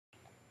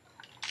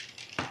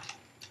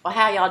Well,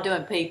 how y'all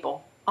doing,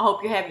 people? I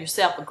hope you're having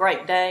yourself a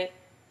great day.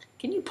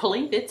 Can you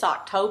believe it's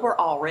October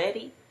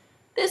already?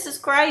 This is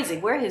crazy.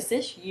 Where has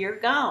this year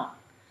gone?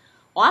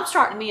 Well, I'm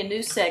starting me a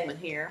new segment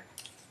here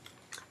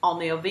on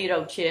the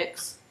Oviedo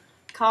Chicks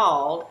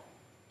called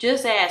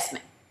Just Ask Me.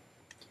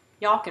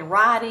 Y'all can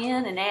write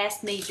in and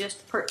ask me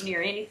just pretty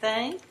near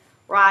anything.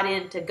 Write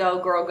in to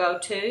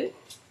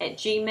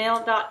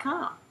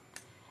gogirlgo2@gmail.com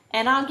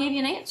and I'll give you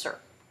an answer.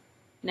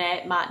 Now,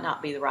 it might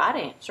not be the right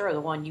answer or the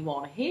one you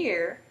want to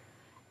hear.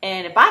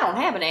 And if I don't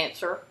have an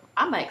answer,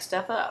 I make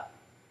stuff up.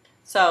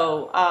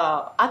 So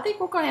I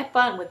think we're going to have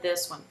fun with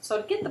this one. So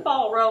to get the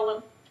ball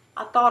rolling,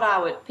 I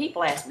thought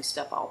people ask me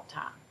stuff all the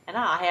time. And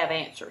I have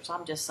answers,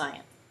 I'm just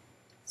saying.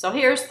 So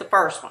here's the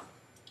first one.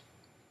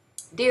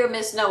 Dear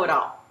Miss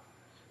Know-It-All,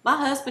 my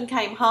husband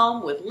came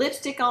home with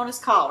lipstick on his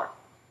collar.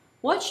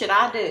 What should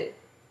I do?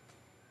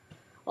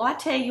 Well, I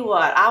tell you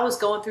what, I was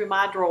going through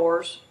my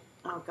drawers.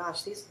 Oh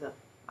gosh, these are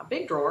my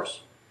big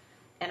drawers.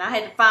 And I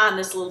had to find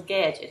this little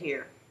gadget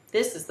here.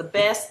 This is the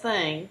best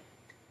thing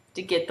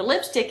to get the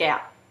lipstick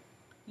out.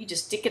 You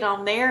just stick it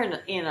on there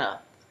and in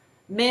a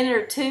minute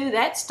or two,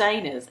 that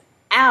stain is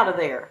out of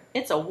there.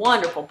 It's a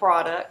wonderful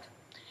product.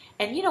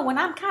 And you know, when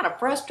I'm kind of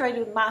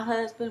frustrated with my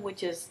husband,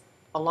 which is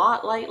a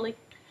lot lately,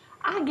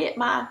 I get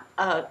my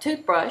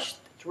toothbrush,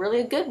 it's really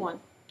a good one,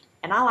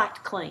 and I like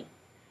to clean.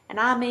 And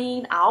I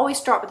mean, I always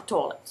start with the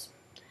toilets.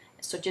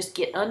 So just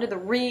get under the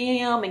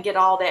rim and get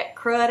all that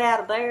crud out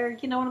of there.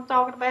 You know what I'm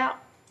talking about?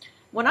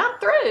 When I'm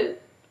through,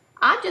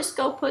 I just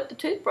go put the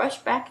toothbrush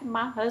back in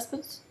my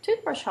husband's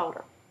toothbrush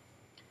holder.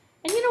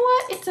 And you know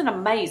what? It's an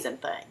amazing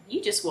thing.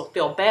 You just will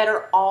feel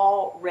better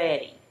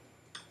already.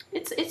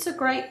 It's a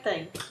great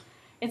thing.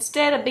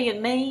 Instead of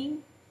being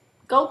mean,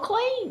 go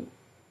clean.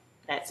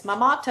 That's my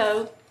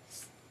motto.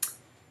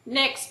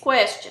 Next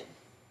question.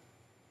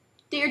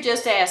 Dear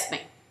Just Ask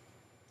Me,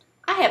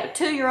 I have a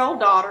 2-year-old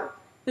daughter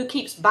who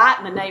keeps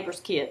biting the neighbor's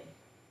kid.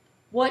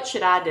 What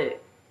should I do?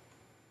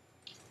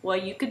 Well,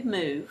 you could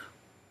move,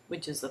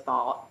 which is a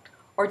thought,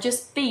 or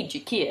just feed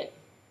your kid.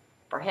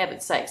 For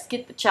heaven's sakes,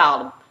 get the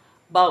child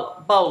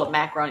a bowl of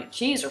macaroni and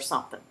cheese or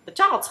something. The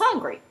child's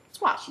hungry. That's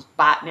why she's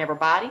biting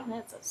everybody.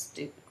 That's a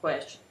stupid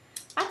question.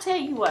 I tell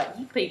you what,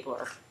 you people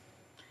are,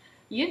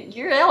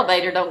 your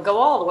elevator don't go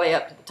all the way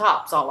up to the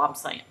top, is all I'm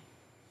saying.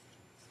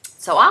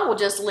 So I will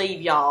just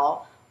leave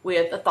y'all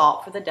with a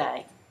thought for the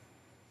day,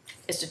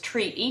 is to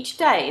treat each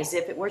day as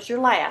if it was your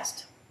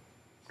last.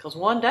 Because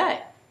one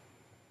day,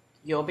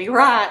 you'll be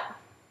right.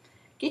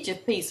 Get you a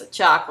piece of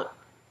chocolate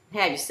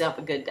and have yourself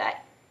a good day.